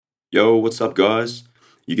Yo, what's up, guys?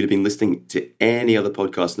 You could have been listening to any other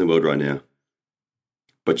podcast in the world right now,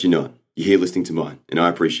 but you're not. You're here listening to mine, and I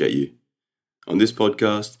appreciate you. On this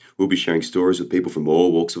podcast, we'll be sharing stories with people from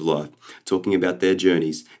all walks of life, talking about their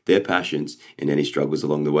journeys, their passions, and any struggles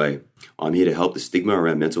along the way. I'm here to help the stigma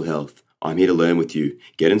around mental health. I'm here to learn with you,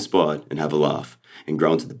 get inspired, and have a laugh, and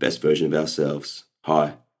grow into the best version of ourselves.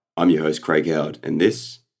 Hi, I'm your host, Craig Howard, and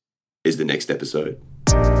this is the next episode.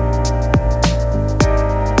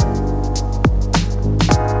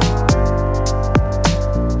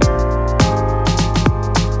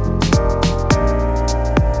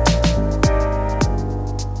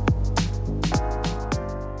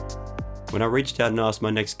 When I reached out and asked my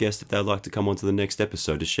next guest if they'd like to come on to the next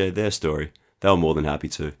episode to share their story, they were more than happy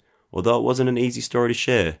to. Although it wasn't an easy story to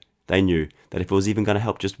share, they knew that if it was even going to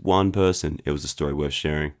help just one person, it was a story worth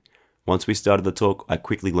sharing. Once we started the talk, I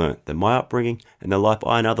quickly learnt that my upbringing and the life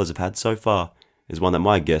I and others have had so far is one that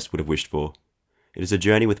my guest would have wished for. It is a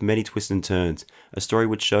journey with many twists and turns, a story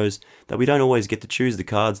which shows that we don't always get to choose the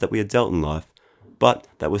cards that we are dealt in life, but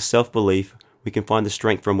that with self-belief, we can find the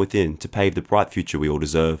strength from within to pave the bright future we all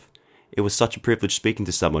deserve. It was such a privilege speaking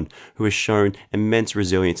to someone who has shown immense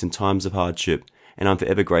resilience in times of hardship, and I'm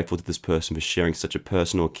forever grateful to this person for sharing such a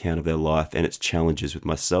personal account of their life and its challenges with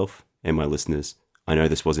myself and my listeners. I know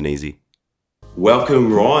this wasn't easy.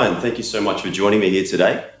 Welcome, Ryan. Thank you so much for joining me here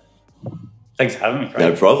today. Thanks for having me,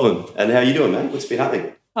 Craig. No problem. And how are you doing, mate? What's been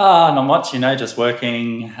happening? Not much, just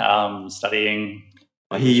working, studying.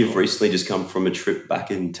 I hear you've recently just come from a trip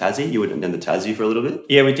back in Tassie. You went down to Tassie for a little bit?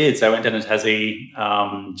 Yeah, we did. So I went down to Tassie,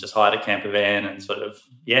 just hired a camper van and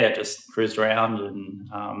just cruised around and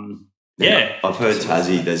I've heard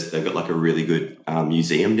Tassie, they've got like a really good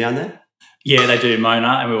museum down there. Yeah, they do, Mona,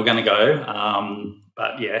 and we were going to go.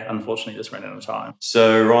 But yeah, unfortunately just ran out of time.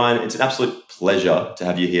 So Ryan, it's an absolute pleasure to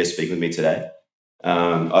have you here speaking with me today.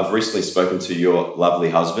 I've recently spoken to your lovely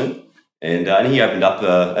husband. And he opened up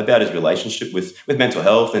about his relationship with mental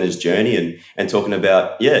health and his journey and talking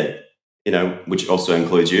about, which also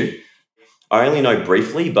includes you. I only know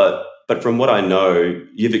briefly, but from what I know,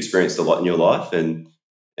 you've experienced a lot in your life and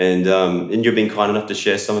you've been kind enough to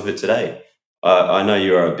share some of it today. I know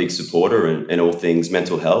you're a big supporter in all things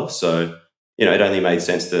mental health. So, it only made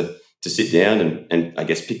sense to sit down and I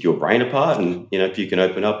guess pick your brain apart and, if you can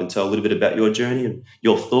open up and tell a little bit about your journey and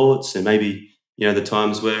your thoughts and maybe the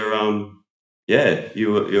times where,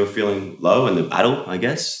 you were feeling low in the battle, I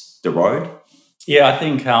guess, the road. Yeah, I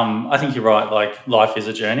think you're right. Like life is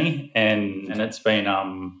a journey, and it's been,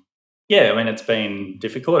 it's been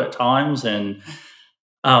difficult at times, and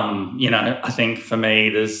I think for me,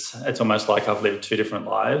 it's almost like I've lived two different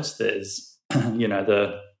lives. There's,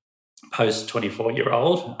 the post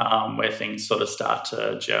 24-year-old where things sort of start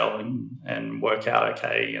to gel and work out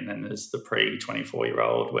okay, and then there's the pre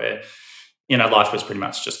 24-year-old where life was pretty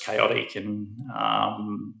much just chaotic and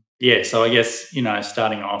so I guess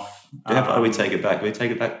starting off. How far do we take it back? We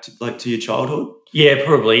take it back to your childhood. Yeah,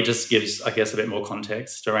 probably just gives I guess a bit more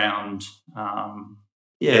context around. Where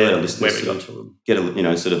we got to get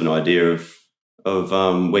a sort of an idea of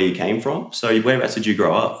where you came from. So whereabouts did you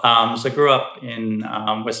grow up? So I grew up in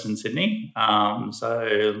Western Sydney.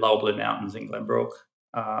 So Lower Blue Mountains in Glenbrook.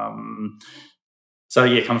 Come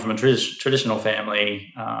from a traditional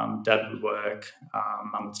family. Dad would work,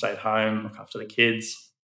 mum would stay at home, look after the kids.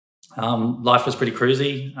 Life was pretty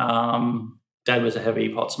cruisy. Dad was a heavy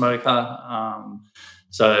pot smoker,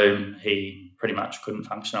 so he pretty much couldn't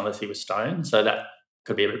function unless he was stoned. So that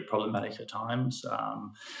could be a bit problematic at times.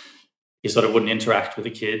 He sort of wouldn't interact with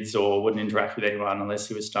the kids or wouldn't interact with anyone unless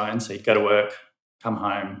he was stoned. So he'd go to work, come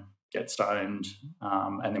home, get stoned,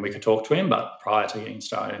 and then we could talk to him. But prior to getting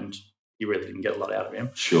stoned, you really didn't get a lot out of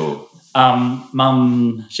him. Sure.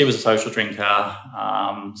 Mum, she was a social drinker,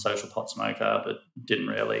 social pot smoker, but didn't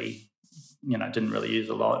really use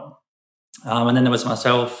a lot. And then there was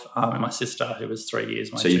myself and my sister, who was 3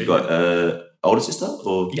 years my So you've got an older sister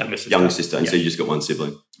or younger sister? Younger sister, and so you just got one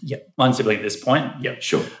sibling. Yeah, one sibling at this point. Yeah,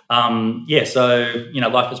 sure. So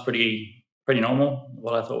life was pretty normal.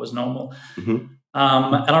 What I thought was normal. Mm-hmm.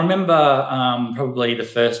 And I remember probably the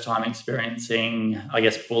first time experiencing, I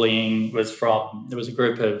guess, bullying was there was a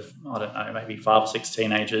group of, I don't know, maybe 5 or 6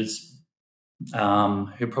 teenagers who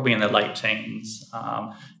were probably in their late teens.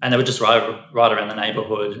 And they would just ride around the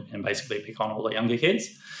neighbourhood and basically pick on all the younger kids.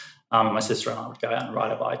 And my sister and I would go out and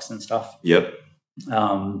ride our bikes and stuff. Yep.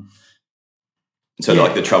 So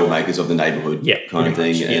like the troublemakers of the neighbourhood kind of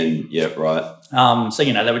thing. Right. So,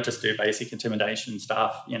 they would just do basic intimidation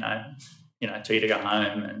stuff, tell you to go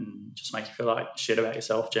home and just make you feel like shit about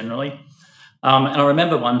yourself generally. And I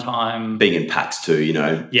remember one time... Being in packs too,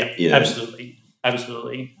 Yeah, absolutely.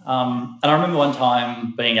 Absolutely. And I remember one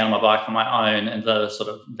time being out on my bike on my own, and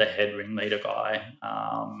the head ringleader guy,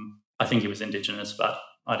 I think he was Indigenous, but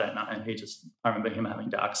I don't know. I remember him having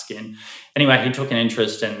dark skin. Anyway, he took an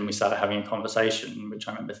interest and we started having a conversation, which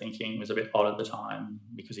I remember thinking was a bit odd at the time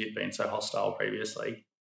because he had been so hostile previously.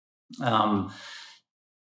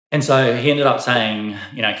 And so he ended up saying,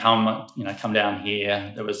 come down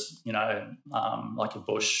here. There was, like a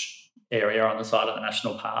bush area on the side of the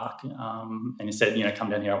national park. And he said, come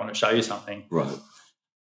down here, I want to show you something. Right.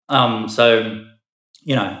 So,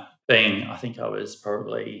 I think I was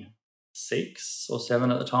probably 6 or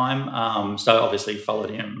 7 at the time. So obviously followed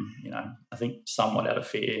him, I think somewhat out of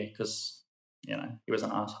fear because, he was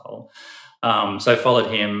an asshole. So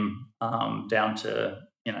followed him down to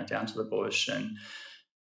the bush, and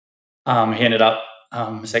he ended up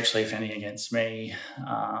sexually offending against me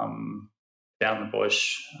down in the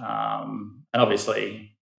bush. And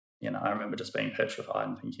obviously, I remember just being petrified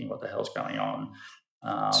and thinking, what the hell's going on?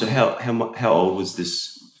 So how old was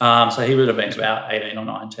this? So he would have been about 18 or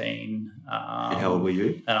 19. And how old were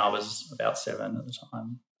you? And I was about 7 at the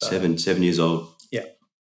time. So, 7 years old. Yeah.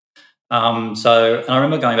 And I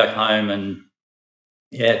remember going back home and,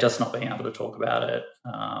 just not being able to talk about it.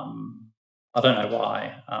 I don't know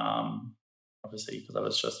why. Obviously, because I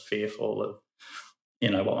was just fearful of,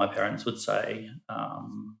 what my parents would say.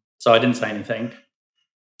 So I didn't say anything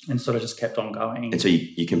and sort of just kept on going. And so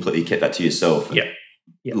you completely kept that to yourself? Yeah.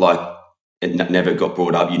 Like it never got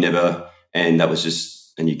brought up? And that was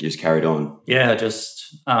just, and you just carried on? Yeah,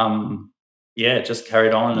 just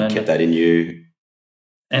carried on. You kept that in you?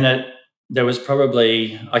 And there was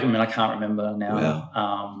probably, I can't remember now. Wow.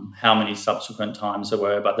 How many subsequent times there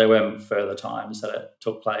were, but there were further times that it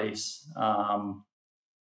took place.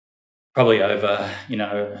 Probably over,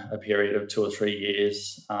 a period of 2 or 3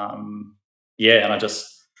 years. And I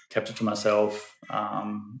just kept it to myself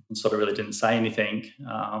and sort of really didn't say anything.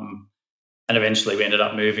 And eventually we ended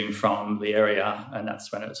up moving from the area, and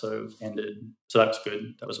that's when it sort of ended. So that was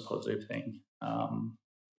good. That was a positive thing.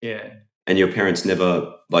 And your parents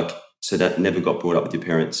never, so that never got brought up with your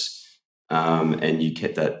parents, and you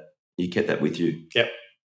kept that with you?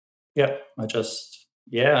 Yep. I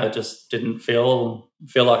just didn't feel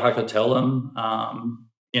like I could tell them. I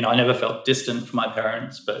never felt distant from my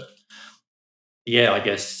parents, but I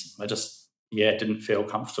guess I just didn't feel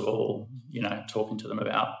comfortable, talking to them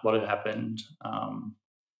about what had happened. And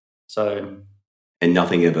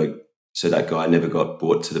nothing ever. So that guy never got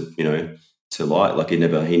brought to the to light. Like he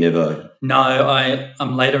never. No,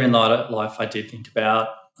 later in life I did think about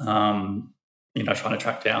trying to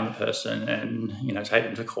track down the person and take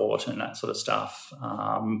them to court and that sort of stuff.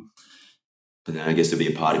 But then I guess there'd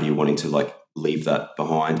be a part of you wanting to leave that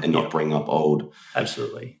behind and not bring up old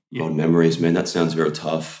memories. Man, that sounds very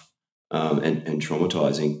tough and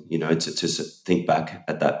traumatizing. To think back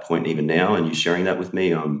at that point, even now, and you sharing that with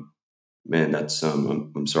me. Man, that's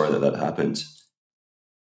I'm sorry that happened.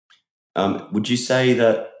 Would you say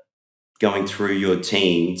that going through your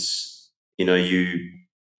teens,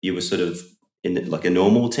 you were sort of in a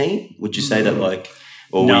normal teen? Would you say that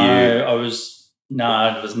or no, were you?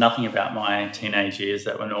 No, there was nothing about my teenage years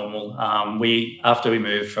that were normal. After we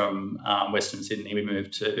moved from Western Sydney, we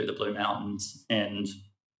moved to the Blue Mountains, and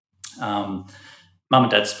Mum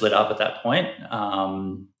and Dad split up at that point.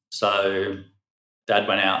 So Dad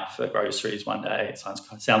went out for groceries one day. It sounds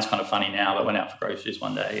kind of funny now, but went out for groceries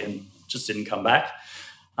one day and just didn't come back.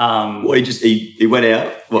 He went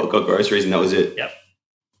out, got groceries, and that was it? Yep.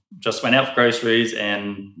 Just went out for groceries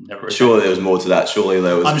and never returned. Surely there was more to that. Surely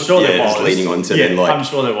there was. I'm sure there was. Just leading on to I'm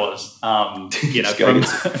sure there was.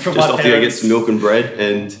 From off to go get some milk and bread.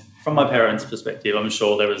 And from my parents' perspective, I'm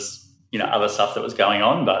sure there was other stuff that was going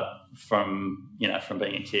on, but from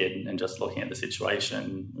being a kid and just looking at the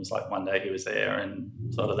situation, it was like one day he was there and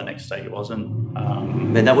sort of the next day he wasn't.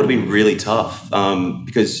 Man, that would have been really tough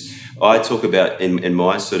because I talk about in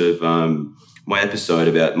my sort of my episode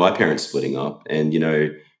about my parents splitting up, and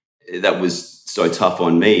that was so tough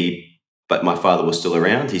on me, but my father was still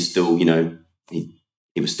around. He's still, he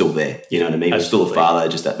was still there. You know what I mean? He was still a father,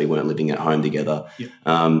 just that we weren't living at home together. Yeah.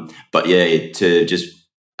 But to just,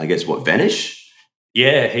 I guess, vanish?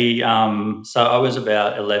 Yeah, he. So I was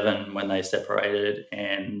about 11 when they separated,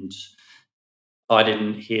 and I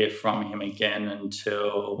didn't hear from him again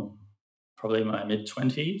until probably my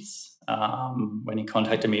mid-20s when he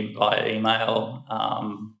contacted me via email.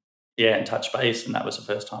 And touch base, and that was the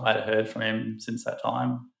first time I'd heard from him since that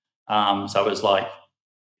time. So it was like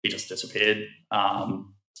he just disappeared. I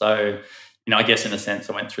guess in a sense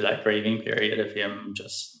I went through that grieving period of him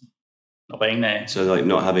just not being there. So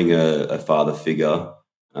not having a father figure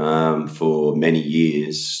for many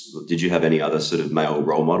years. Did you have any other sort of male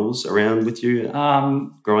role models around with you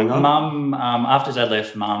growing up? Mum, after Dad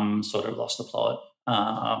left, Mum sort of lost the plot.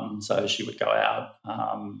 So she would go out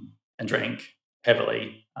and drink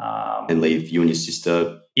heavily. And leave you and your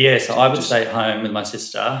sister? Yeah, so I would stay at home with my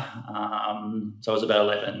sister. So I was about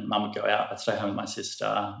 11. Mum would go out. I'd stay home with my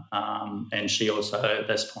sister. And she also, at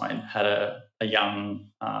this point, had another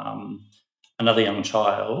young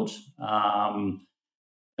child.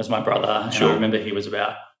 As my brother. Sure. And I remember he was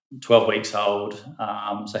about 12 weeks old.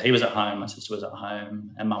 So he was at home, my sister was at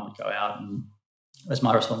home, and Mum would go out, and it was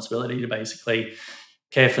my responsibility to basically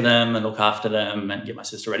care for them and look after them and get my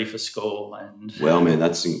sister ready for school. And well, man,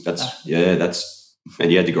 that's and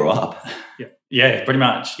you had to grow up. Yeah, pretty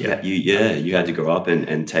much. Yeah, you had to grow up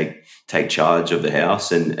and take charge of the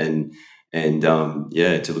house and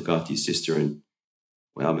to look after your sister. And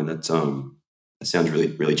well, I mean, that sounds really,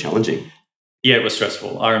 really challenging. Yeah, it was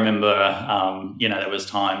stressful. I remember, there was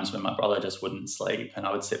times when my brother just wouldn't sleep, and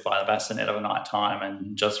I would sit by the bassinet of a night time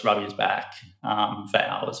and just rub his back for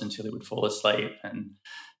hours until he would fall asleep. And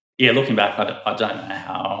yeah, looking back, I don't know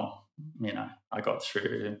how, I got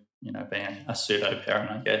through, being a pseudo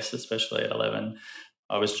parent, I guess, especially at 11.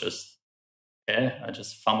 I was just, I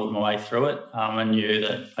just fumbled my way through it. I knew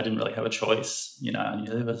that I didn't really have a choice. I knew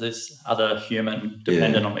there was this other human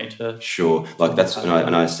dependent on me to. Sure. Like that's,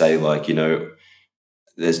 and I say, like,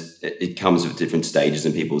 it comes with different stages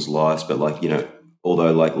in people's lives, but like,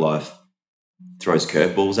 although like life throws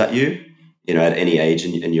curveballs at you, at any age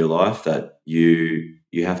in your life, that you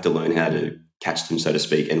have to learn how to catch them, so to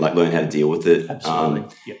speak, and like learn how to deal with it. Absolutely.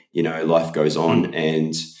 Life goes on.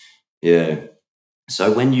 And yeah.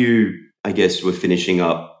 So when you, I guess, were finishing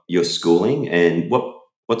up your schooling, and what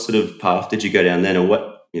sort of path did you go down then, or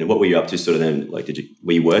what were you up to sort of then? Like,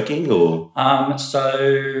 were you working or?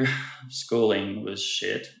 So schooling was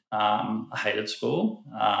shit. I hated school.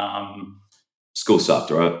 School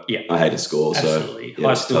sucked, right? Yeah. I hated school. Absolutely. So,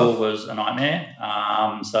 high school was a nightmare.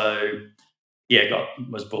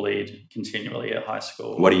 Was bullied continually at high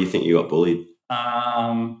school. Why do you think you got bullied?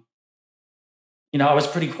 I was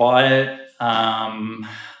pretty quiet.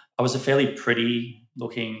 I was a fairly pretty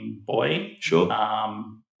looking boy. Sure.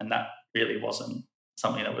 And that really wasn't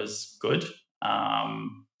something that was good. I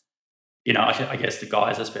guess the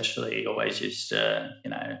guys especially always used to,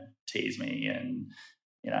 tease me and,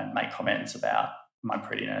 make comments about my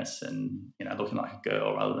prettiness and, looking like a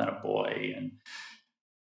girl rather than a boy. And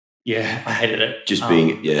yeah, I hated it. Just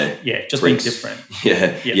being, just being different.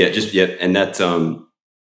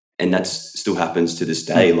 And that still happens to this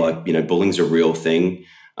day. Like, bullying's a real thing.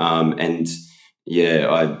 I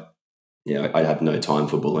have no time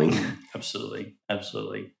for bullying. Absolutely.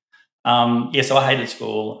 So I hated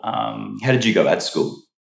school. How did you go at school?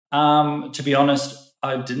 To be honest,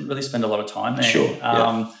 I didn't really spend a lot of time there. Sure.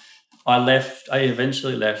 I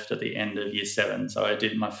eventually left at the end of year 7. So I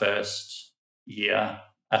did my first year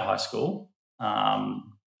at high school. And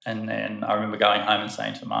then I remember going home and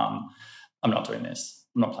saying to Mum, I'm not doing this.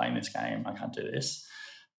 I'm not playing this game. I can't do this.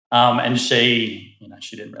 And she,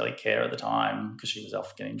 she didn't really care at the time because she was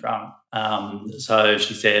off getting drunk. So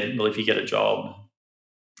she said, well, if you get a job,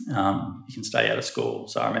 you can stay out of school.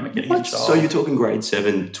 So I remember getting a job. So you're talking grade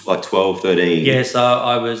 7, like 12, 13? Yeah, so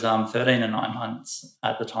I was 13 and 9 months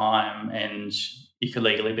at the time, and you could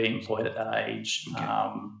legally be employed at that age.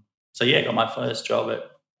 Okay. Got my first job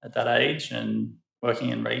at that age and working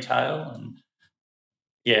in retail and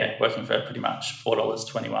working for pretty much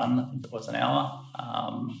 $4.21, I think it was an hour.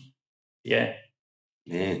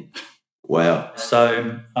 Man, wow.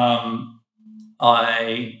 So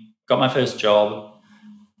I got my first job,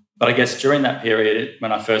 but I guess during that period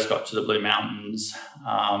when I first got to the Blue Mountains,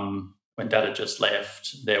 when Dad had just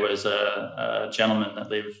left, there was a gentleman that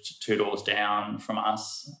lived 2 doors down from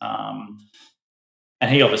us. And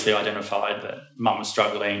he obviously identified that Mum was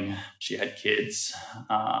struggling, she had kids,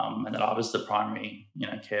 and that I was the primary,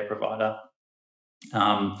 care provider.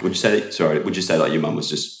 Would you say like your mum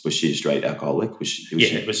was she a straight alcoholic?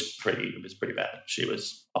 It was pretty bad. She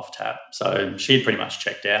was off tap. So she had pretty much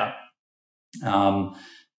checked out.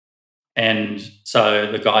 And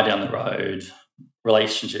so the guy down the road,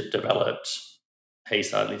 relationship developed. He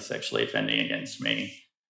started sexually offending against me.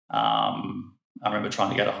 I remember trying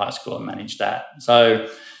to go to high school and manage that. So,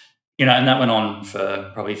 and that went on for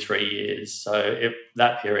probably 3 years. So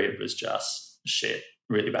that period was just shit,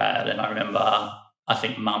 really bad. And I remember, I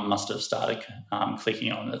think Mum must have started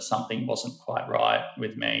clicking on that something wasn't quite right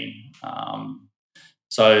with me.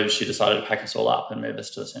 So she decided to pack us all up and move us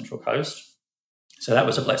to the Central Coast. So that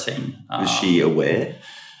was a blessing. Was she aware?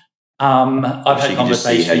 I've had She could just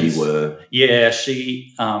conversations. see how you were. Yeah,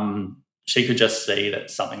 she could just see that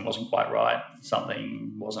something wasn't quite right,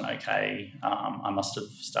 something wasn't okay. I must have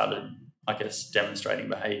started, I guess, demonstrating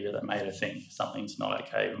behaviour that made her think something's not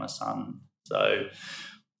okay with my son. So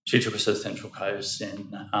she took us to the Central Coast,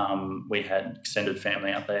 and we had extended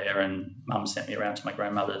family up there, and Mum sent me around to my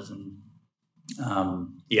grandmother's, and I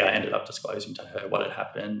ended up disclosing to her what had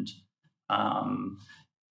happened.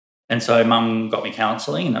 And so Mum got me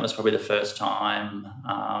counselling, and that was probably the first time,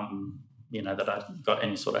 that I got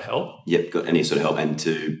any sort of help. Yep, got any sort of help, and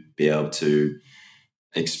to be able to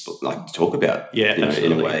talk about,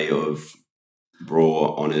 in a way of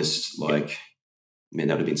raw, honest, man,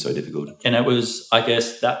 that would have been so difficult. And it was, I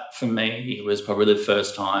guess, that for me was probably the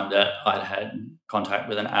first time that I'd had contact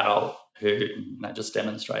with an adult who just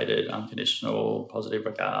demonstrated unconditional positive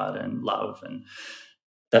regard and love and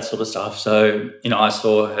that sort of stuff. So, I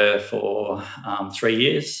saw her for 3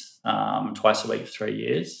 years, twice a week for 3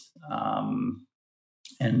 years.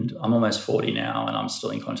 And I'm almost 40 now, and I'm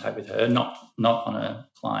still in contact with her, not on a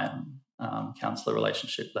client counsellor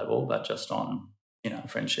relationship level, but just on, a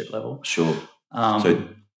friendship level. Sure.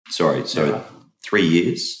 So 3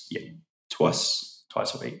 years? Yeah. Twice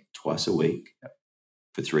a week. Twice a week. Yep.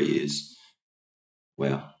 For 3 years.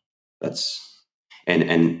 Wow. That's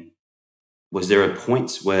and was there a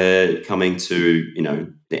point where, coming to,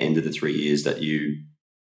 the end of the 3 years, that you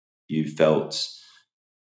felt,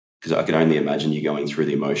 because I can only imagine you going through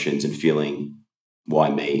the emotions and feeling, why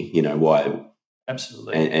me? Why?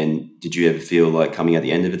 Absolutely. And did you ever feel like, coming at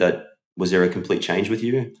the end of it, that was there a complete change with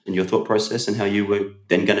you in your thought process and how you were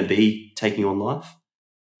then going to be taking on life?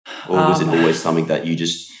 Or was it always something that you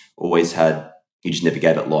just always had, you just never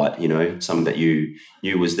gave it light, something that you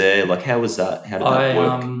knew was there? Like, how was that? How did that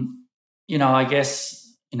work? I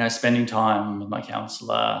guess, spending time with my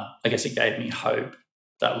counsellor, I guess it gave me hope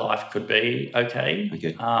that life could be okay.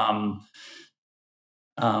 Okay.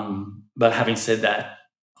 But having said that,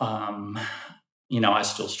 I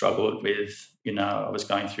still struggled with, I was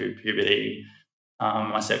going through puberty.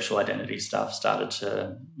 My sexual identity stuff started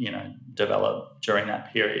to, develop during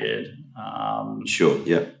that period. Sure,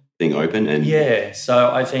 yeah. Being open and... Yeah, so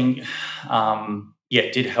I think,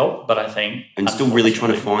 it did help, but I think... And still really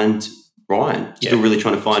trying to find Brian, still really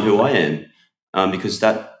trying to find who I am, because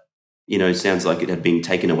that, sounds like it had been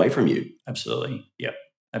taken away from you. Absolutely, yeah,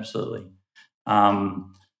 absolutely.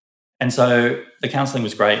 And so the counselling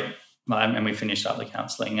was great, and we finished up the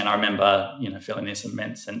counselling, and I remember, feeling this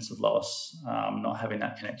immense sense of loss, not having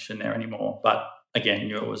that connection there anymore. But again,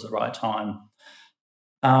 knew it was the right time.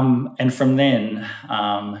 And from then,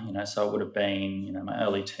 so it would have been, my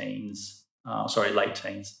late teens.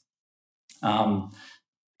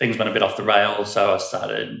 Things went a bit off the rails, so I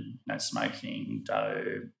started, smoking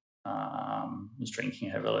dope, was drinking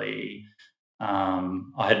heavily.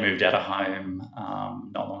 I had moved out of home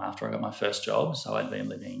not long after I got my first job, so I'd been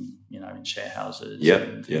living, in share houses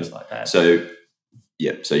and things like that. So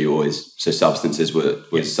substances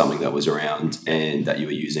was something that was around and that you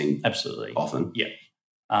were using absolutely often. Yeah,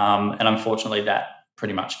 and unfortunately that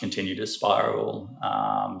pretty much continued to spiral.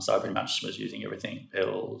 So I pretty much was using everything,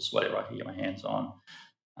 pills, whatever I could get my hands on.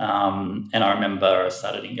 And I remember I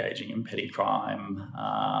started engaging in petty crime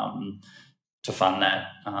to fund that,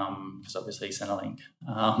 because obviously Centrelink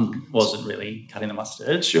wasn't really cutting the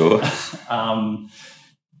mustard. Sure. So,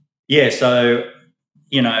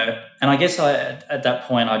 and I guess at that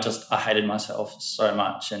point I hated myself so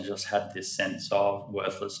much and just had this sense of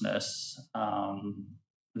worthlessness,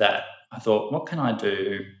 that I thought, what can I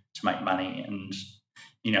do to make money? And,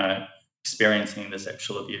 experiencing the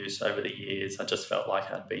sexual abuse over the years, I just felt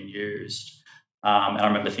like I'd been used. And I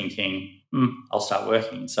remember thinking, I'll start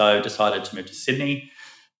working. So I decided to move to Sydney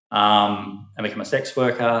and become a sex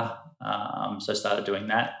worker. So I started doing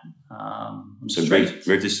that. So moved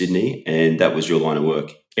to Sydney, and that was your line of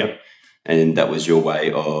work? Yep. And that was your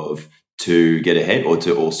way to get ahead, or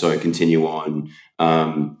to also continue on,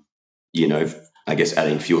 I guess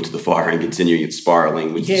adding fuel to the fire and continuing it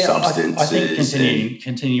spiraling with substances? I think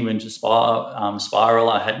continuing to spiral.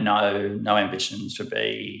 I had no ambitions to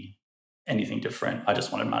be anything different. I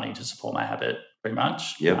just wanted money to support my habit, pretty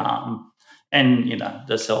much. Yep. And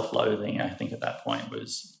the self-loathing, I think at that point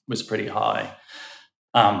was pretty high.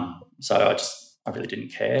 So I really didn't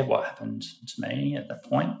care what happened to me at that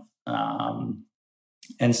point.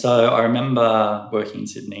 And so I remember working in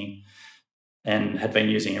Sydney and had been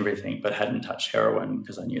using everything but hadn't touched heroin,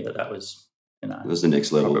 because I knew that was, it was the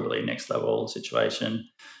next level. Probably next level situation.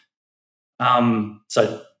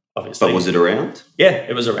 So obviously. But was it around? Yeah,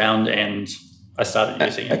 it was around, and I started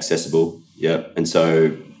using it. Accessible, yeah. And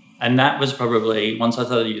so And that was probably, once I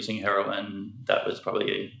started using heroin, that was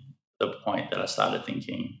probably the point that I started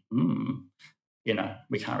thinking,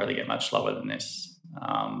 we can't really get much lower than this.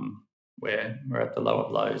 We're at the low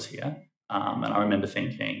of lows here. And I remember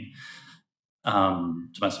thinking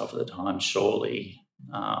to myself at the time, surely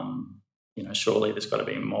there's got to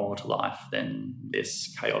be more to life than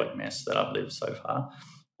this chaotic mess that I've lived so far.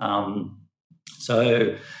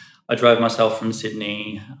 So I drove myself from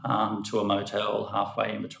Sydney to a motel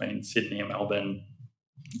halfway in between Sydney and Melbourne,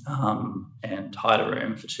 and hired a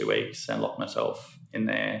room for 2 weeks and locked myself in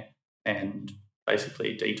there and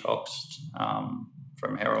basically detoxed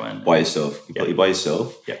from heroin. By yourself, completely by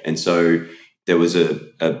yourself. Yeah. And so there was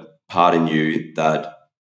a part in you that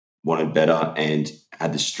wanted better and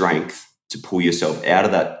had the strength to pull yourself out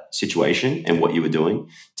of that situation and what you were doing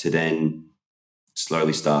to then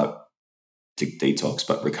slowly start to detox,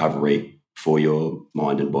 but recovery for your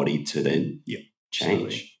mind and body to then change.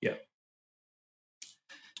 Absolutely. Yeah.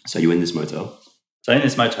 So you in this motel? So in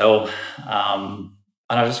this motel,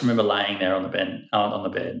 and I just remember laying there on the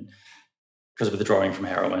bed because withdrawing from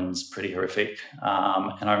heroin's pretty horrific.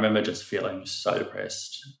 And I remember just feeling so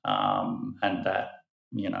depressed, and that,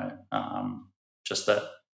 just that,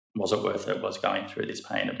 was it worth it? Was going through this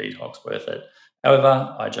pain of detox worth it?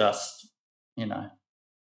 However, I just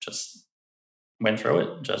went through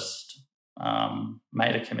it, just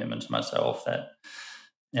made a commitment to myself that,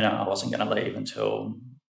 I wasn't going to leave until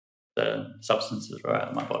the substances were out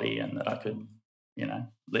of my body and that I could,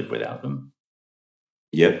 live without them.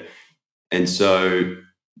 Yep. And so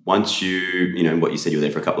once you what you said, you were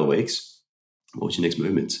there for a couple of weeks, what was your next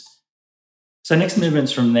movements? So next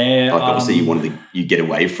movements from there. Like obviously you get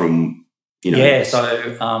away from, Yeah,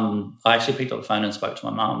 so I actually picked up the phone and spoke to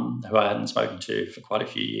my mum, who I hadn't spoken to for quite a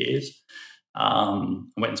few years. I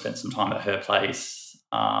went and spent some time at her place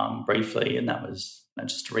briefly, and that was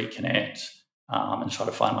just to reconnect and try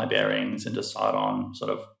to find my bearings and decide on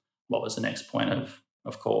sort of what was the next point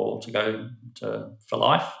of call to go to for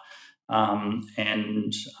life.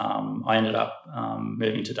 And I ended up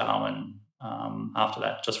moving to Darwin after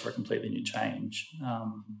that, just for a completely new change.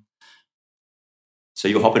 So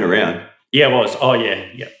you were hopping around? Yeah, I was. Oh,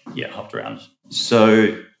 yeah, hopped around.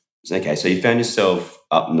 So you found yourself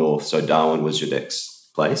up north, so Darwin was your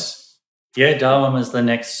next place? Yeah, Darwin was the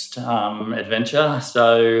next adventure.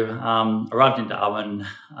 So arrived in Darwin,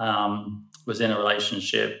 was in a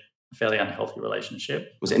relationship, a fairly unhealthy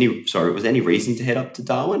relationship. Was there any reason to head up to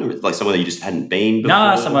Darwin, or like somewhere that you just hadn't been before?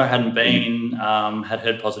 No, somewhere I hadn't been, had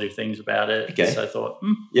heard positive things about it. Okay. So I thought,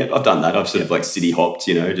 yeah, I've done that. I've sort of like city hopped,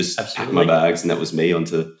 just packed my bags and that was me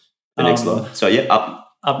onto the next life. So yeah,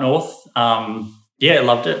 up north.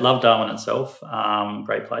 Loved it. Loved Darwin itself.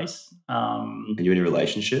 Great place. And you in a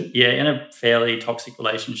relationship? Yeah, in a fairly toxic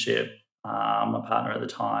relationship. My partner at the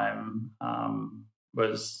time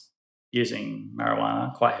was using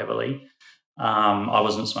marijuana quite heavily. I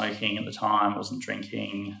wasn't smoking at the time, wasn't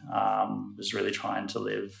drinking, was really trying to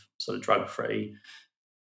live sort of drug-free.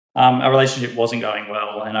 Our relationship wasn't going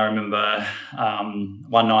well, and I remember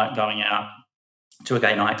one night going out to a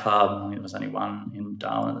gay nightclub. I think there was only one in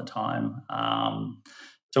Darwin at the time.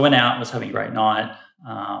 So I went out, was having a great night.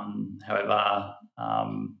 However,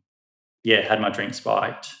 had my drink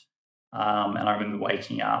spiked, and I remember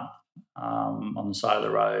waking up on the side of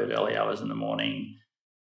the road, early hours in the morning.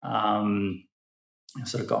 I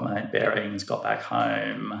sort of got my bearings, got back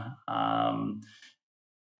home, and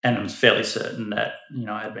I was fairly certain that,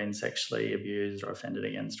 I had been sexually abused or offended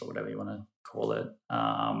against or whatever you want to call it.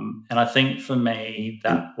 And I think for me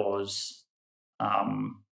that was,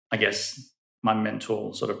 I guess, my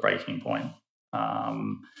mental sort of breaking point. I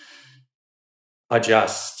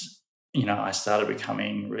just... I started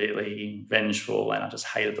becoming really vengeful, and I just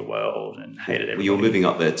hated the world and hated everything. Well, you were moving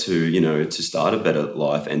up there to start a better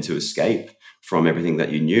life and to escape from everything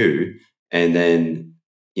that you knew. And then,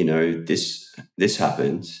 this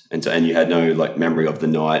happened. And you had no memory of the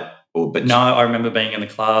night No, I remember being in the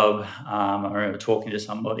club. I remember talking to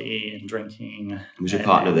somebody and drinking. Was your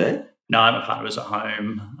partner there? No, my partner was at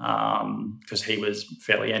home because he was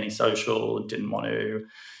fairly antisocial, didn't want to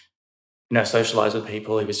socialise with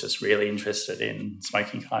people. He was just really interested in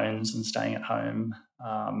smoking cones and staying at home.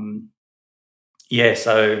 So it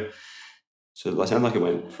sounded like it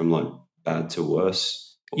went from bad to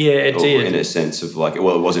worse. Yeah, it did. In a sense of it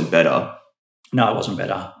wasn't better. No, it wasn't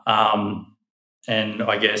better. And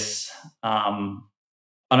I guess, I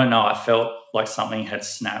don't know, I felt like something had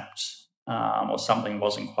snapped or something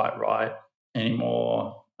wasn't quite right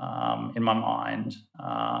anymore in my mind.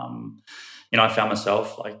 I found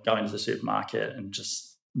myself going to the supermarket and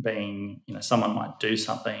just being, someone might do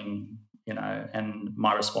something, and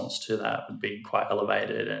my response to that would be quite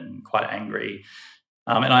elevated and quite angry.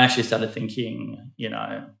 And I actually started thinking,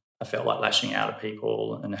 I felt like lashing out at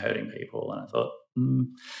people and hurting people. And I thought,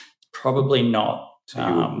 probably not. So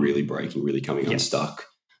you were really breaking, really coming unstuck.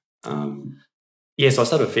 Yes, I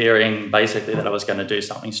started fearing basically that I was going to do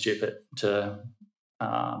something stupid to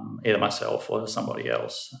either myself or somebody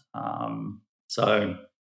else. So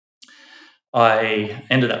I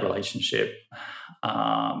ended that relationship,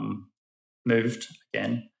 moved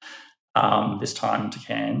again, this time to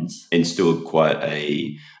Cairns. And still quite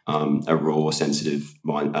a raw, sensitive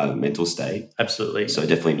mental state. Absolutely. So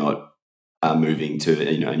definitely not moving to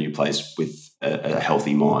a new place with a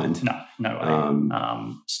healthy mind. No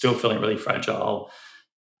way. Still feeling really fragile.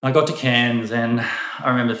 I got to Cairns and I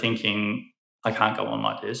remember thinking, I can't go on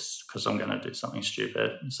like this because I'm going to do something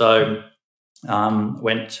stupid. So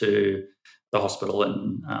went to the hospital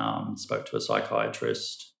and spoke to a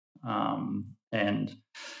psychiatrist, and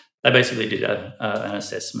they basically did an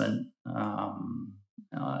assessment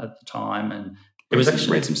at the time, and it was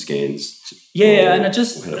actually read some scans. And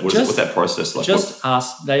it what's that process like?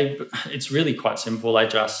 It's really quite simple. They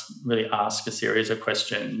just really ask a series of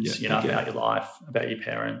questions, about your life, about your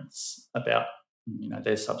parents, about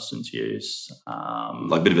their substance use,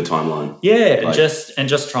 like a bit of a timeline. And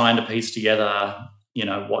just trying to piece together,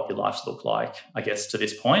 what your life's looked like, I guess, to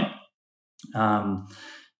this point. And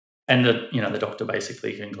the doctor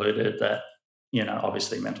basically concluded that,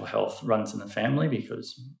 obviously mental health runs in the family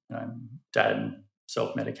because, Dad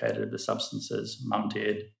self-medicated with substances, Mum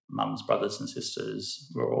did, Mum's brothers and sisters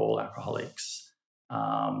were all alcoholics.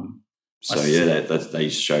 They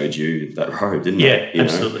showed you that road, didn't they? Yeah,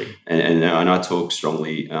 absolutely. And I talk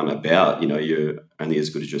strongly about, you're only as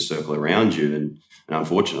good as your circle around you. And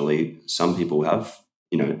unfortunately, some people have,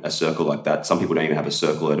 a circle like that. Some people don't even have a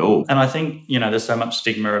circle at all. And I think, there's so much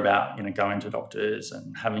stigma about, going to doctors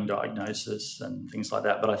and having diagnosis and things like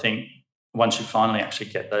that. But I think once you finally actually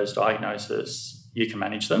get those diagnoses, you can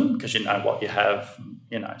manage them because you know what you have,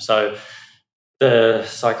 So the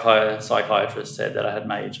psychiatrist said that I had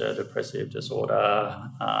major depressive disorder,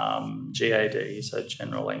 GAD, so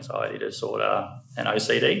general anxiety disorder, and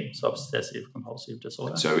OCD, so obsessive compulsive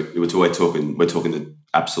disorder. So we're talking the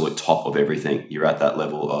absolute top of everything. You're at that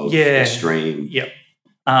level of extreme. Yep.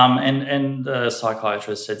 And the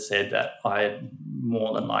psychiatrist had said that I had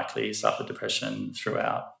more than likely suffered depression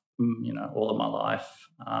throughout, all of my life.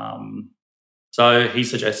 So he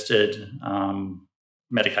suggested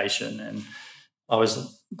medication, and I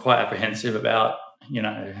was quite apprehensive about,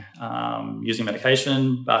 using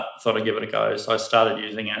medication, but thought I'd give it a go. So I started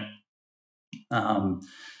using it. So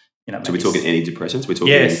we're talking antidepressants?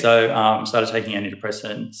 So started taking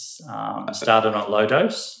antidepressants, started on a low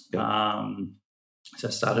dose. So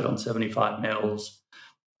I started on 75 mils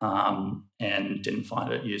and didn't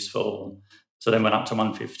find it useful. So then went up to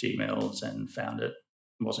 150 mils and found it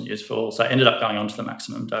wasn't useful. So I ended up going on to the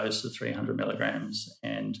maximum dose of 300 milligrams,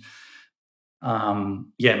 and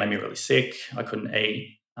it made me really sick. I couldn't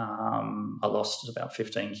eat. I lost about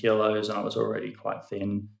 15 kilos and I was already quite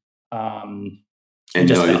thin. And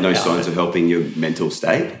no signs of helping your mental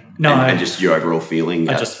state? No. And just your overall feeling?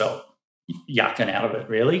 I just felt yucking out of it,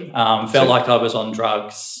 really. Felt like I was on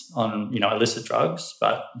drugs, illicit drugs,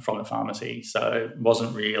 but from the pharmacy. So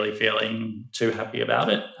wasn't really feeling too happy about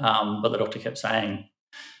it. But the doctor kept saying,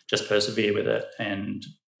 just persevere with it and,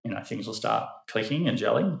 things will start clicking and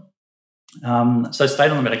gelling. So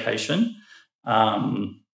stayed on the medication.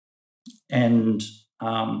 I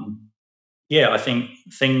think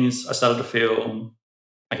I started to feel,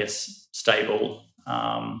 I guess, stable.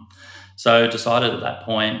 So decided at that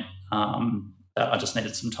point that I just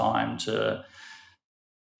needed some time to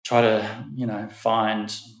try to,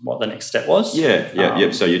 find what the next step was.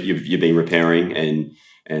 Yeah. So you've been repairing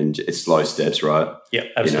and it's slow steps, right? Yeah,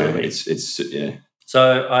 absolutely. It's.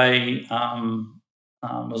 So I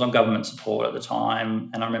was on government support at the time,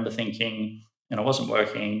 and I remember thinking, I wasn't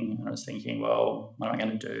working, and I was thinking, well, what am I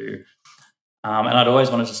going to do? And I'd always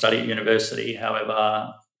wanted to study at university.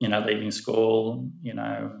 However, leaving school,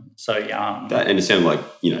 so young. And it sounded like,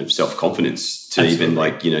 self-confidence to Absolutely.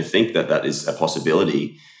 even think that is a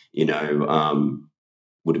possibility,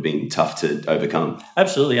 would have been tough to overcome.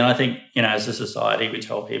 Absolutely. And I think, as a society, we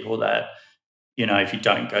tell people that, if you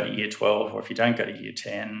don't go to year 12 or if you don't go to year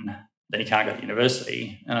 10, then you can't go to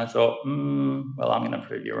university. And I thought, well, I'm going to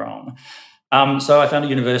prove you wrong. So I found a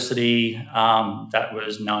university that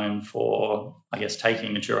was known for, I guess,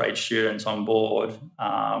 taking mature age students on board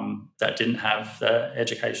that didn't have the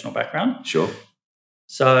educational background. Sure.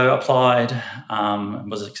 So applied,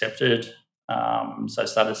 was accepted. So I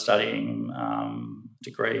started studying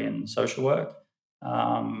degree in social work.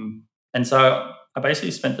 And so I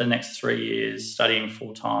basically spent the next 3 years studying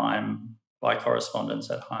full-time by correspondence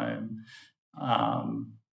at home.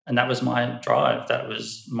 And that was my drive. That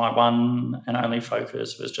was my one and only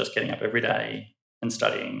focus, was just getting up every day and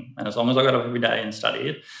studying. And as long as I got up every day and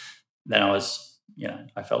studied, then I was,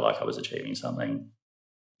 I felt like I was achieving something.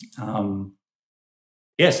 So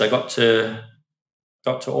I got to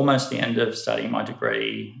almost the end of studying my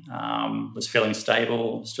degree, was feeling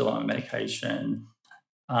stable, still on medication,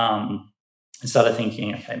 and started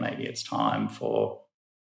thinking, okay, maybe it's time for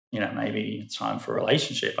a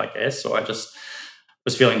relationship, I guess, or I just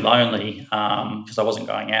was feeling lonely because I wasn't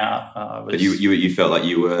going out. But you felt like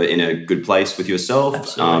you were in a good place with yourself.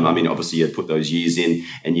 Absolutely. Obviously you had put those years in,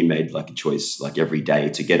 and you made like a choice, like every day,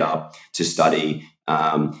 to get up, to study,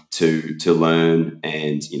 to learn,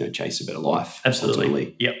 and chase a better life. Absolutely.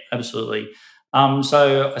 Ultimately. Yep, absolutely.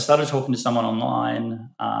 So I started talking to someone online.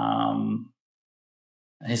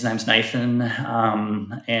 His name's Nathan,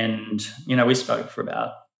 and we spoke for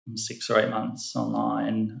about 6 or 8 months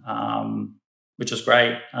online, which was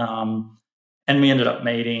great. And we ended up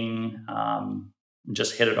meeting,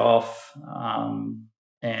 just hit it off,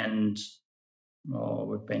 and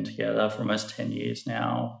we've been together for almost 10 years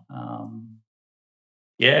now.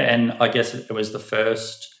 And I guess it was the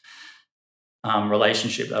first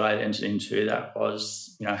relationship that I'd entered into that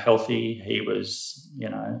was, healthy. He was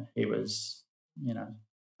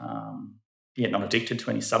not addicted to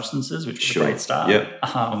any substances, which was Sure. a great start.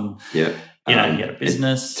 He had a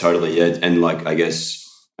business. Totally, yeah. And like, I guess,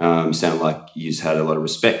 sound like you had a lot of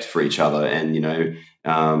respect for each other, and,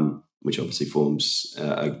 which obviously forms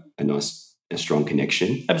a strong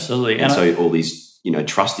connection. Absolutely. And so all these,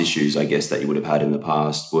 trust issues, I guess, that you would have had in the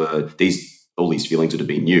past all these feelings would have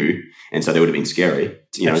been new. And so they would have been scary,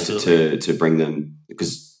 to bring them,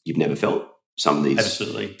 because you've never felt some of these,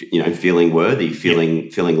 absolutely, feeling worthy,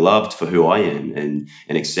 feeling loved for who I am and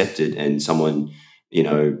accepted, and someone,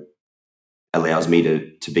 allows me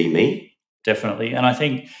to be me. Definitely. And I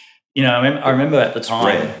think, I remember at the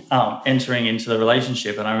time entering into the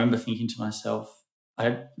relationship, and I remember thinking to myself,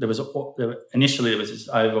 initially there was this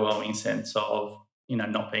overwhelming sense of,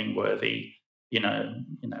 not being worthy,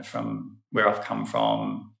 from where I've come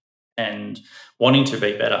from, and wanting to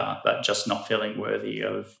be better, but just not feeling worthy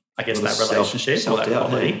of, I guess, that relationship or that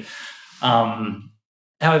quality.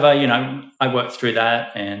 However, I worked through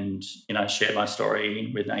that and, shared my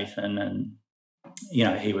story with Nathan, and,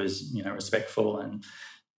 he was, respectful, and,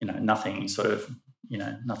 nothing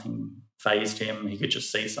fazed him. He could just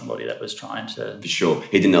see somebody that was trying to... For sure.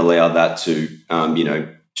 He didn't allow that to,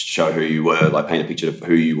 show who you were, like paint a picture of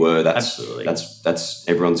who you were. Absolutely. That's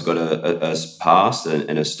everyone's got a past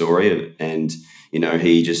and a story, and,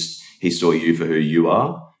 he saw you for who you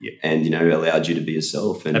are. Yeah. And, allowed you to be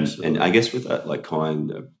yourself. And, absolutely. And I guess with that, like,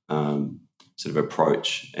 kind of sort of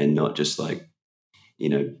approach, and not just like,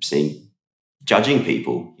 judging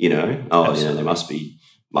people, Absolutely. They must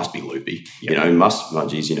be loopy, Yep.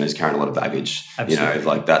 He's carrying a lot of baggage. Absolutely.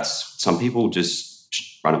 Like that's, some people just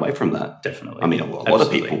run away from that. Definitely. I mean, a lot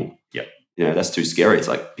of people, yep. That's too scary. It's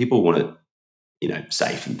like people want it,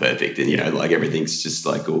 safe and perfect, and, like everything's just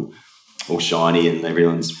like all shiny, and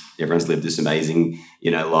everyone's lived this amazing,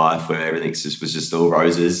 life where everything's was just all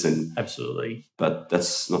roses. And absolutely. But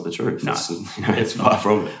that's not the truth. No, it's far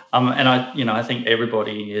from it. And I think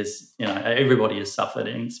everybody has suffered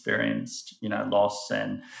and experienced, loss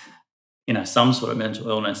and, some sort of mental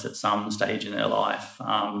illness at some stage in their life.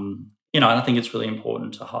 And I think it's really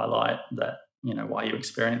important to highlight that, while you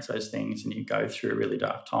experience those things and you go through really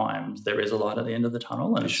dark times, there is a light at the end of the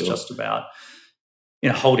tunnel, and it's just about,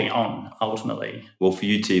 holding on ultimately. Well, for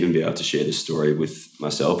you to even be able to share this story with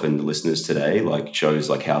myself and the listeners today, like, shows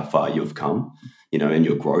like how far you've come, and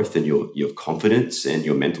your growth and your confidence and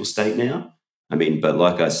your mental state now. I mean, but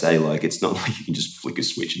like I say, like, it's not like you can just flick a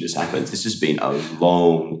switch and this happens. This has been a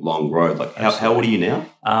long, long road. Like, how old are you now?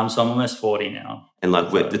 So I'm almost 40 now. And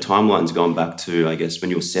like, the timeline's gone back to, I guess, when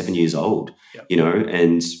you were 7 years old. Yep.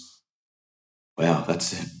 And wow, that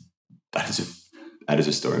is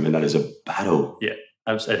a story, man. That is a battle. Yeah.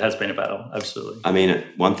 It has been a battle, absolutely. I mean,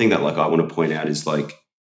 one thing that, like, I want to point out is like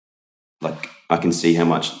I can see how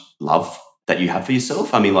much love that you have for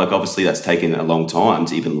yourself. I mean, like, obviously that's taken a long time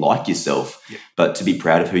to even like yourself, but to be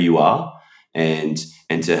proud of who you are and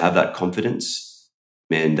to have that confidence,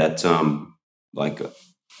 man, that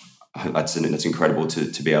that's incredible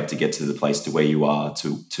to be able to get to the place to where you are,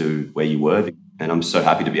 to where you were. And I'm so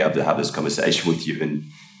happy to be able to have this conversation with you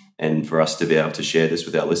and for us to be able to share this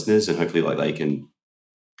with our listeners, and hopefully, like, they can,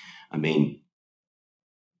 I mean,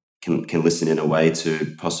 can listen in a way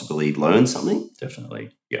to possibly learn something.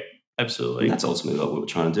 Definitely. Yeah, absolutely. And that's ultimately what we're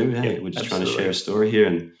trying to do. Hey, we're just trying to share a story here.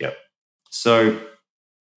 And so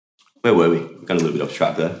where were we? Got a little bit off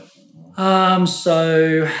track there.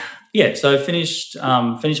 So I finished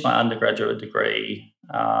my undergraduate degree,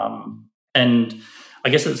 and I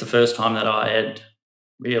guess it's the first time that I had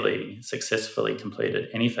really successfully completed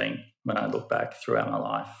anything when I look back throughout my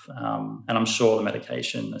life, and I'm sure the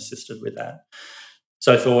medication assisted with that.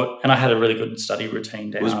 So I thought, and I had a really good study routine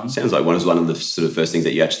down. Sounds like one of the sort of first things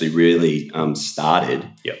that you actually really started,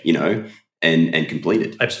 and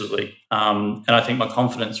completed. Absolutely. And I think my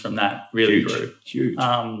confidence from that really grew. Huge.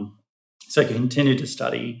 So I continued to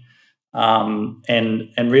study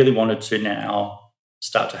and really wanted to now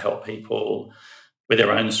start to help people with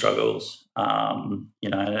their own struggles, and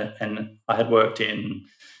I had worked in,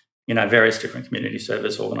 various different community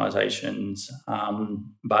service organisations,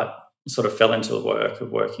 but sort of fell into the work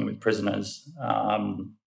of working with prisoners.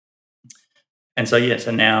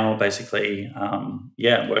 So now basically,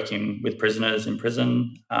 working with prisoners in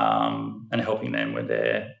prison and helping them with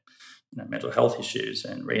their mental health issues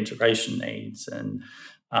and reintegration needs. And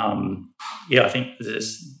I think there's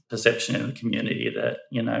this perception in the community that,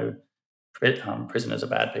 prisoners are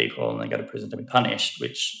bad people and they go to prison to be punished,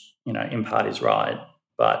 which, in part is right.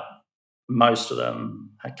 But most of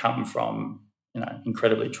them have come from,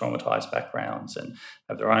 incredibly traumatised backgrounds and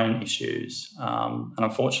have their own issues. And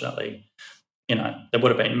unfortunately, there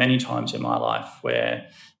would have been many times in my life where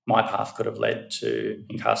my path could have led to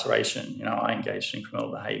incarceration. I engaged in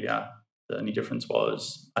criminal behaviour. The only difference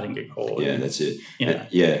was I didn't get caught. Yeah, that's it.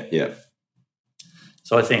 Yeah.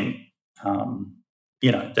 So I think,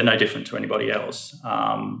 they're no different to anybody else.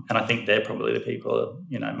 And I think they're probably the people,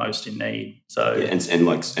 most in need. So and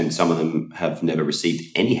some of them have never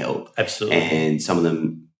received any help. Absolutely. And some of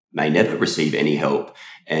them may never receive any help.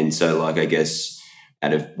 And so, I guess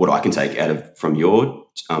out of what I can take from your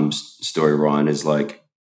story, Ryan, is that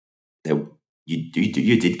you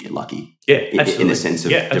did get lucky. Yeah, absolutely. In the sense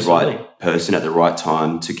of the right person at the right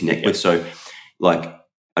time to connect with. So,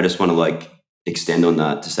 I just want to extend on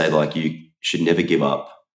that to say you should never give up,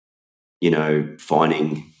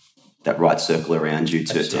 finding that right circle around you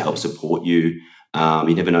to help support you.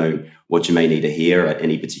 You never know what you may need to hear at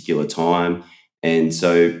any particular time. And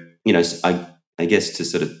so, I guess to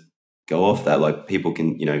sort of go off that, people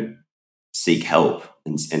can, seek help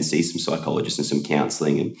and see some psychologists and some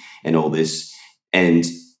counselling and all this. And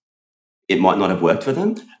it might not have worked for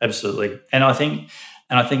them. Absolutely. And I think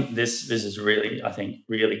this is really,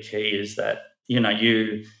 really key is that,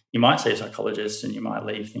 you might see a psychologist and you might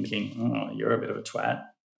leave thinking, oh, you're a bit of a twat.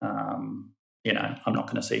 I'm not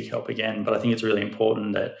going to seek help again. But I think it's really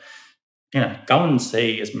important that, go and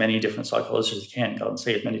see as many different psychologists as you can, go and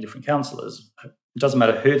see as many different counsellors. It doesn't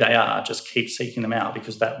matter who they are, just keep seeking them out,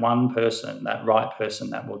 because that one person, that right person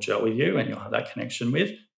that will gel with you and you'll have that connection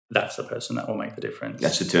with, that's the person that will make the difference.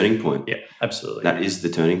 That's the turning point. Yeah, absolutely. That is the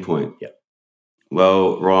turning point. Yeah.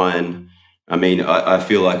 Well, Ryan, I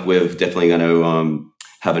feel like we're definitely going to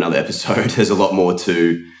have another episode. There's a lot more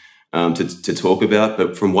to talk about,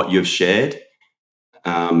 but from what you've shared,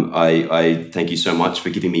 I thank you so much for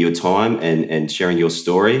giving me your time and sharing your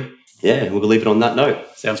story. Yeah, we'll leave it on that note.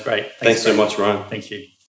 Sounds great. Thanks so much, Ryan. Thank you.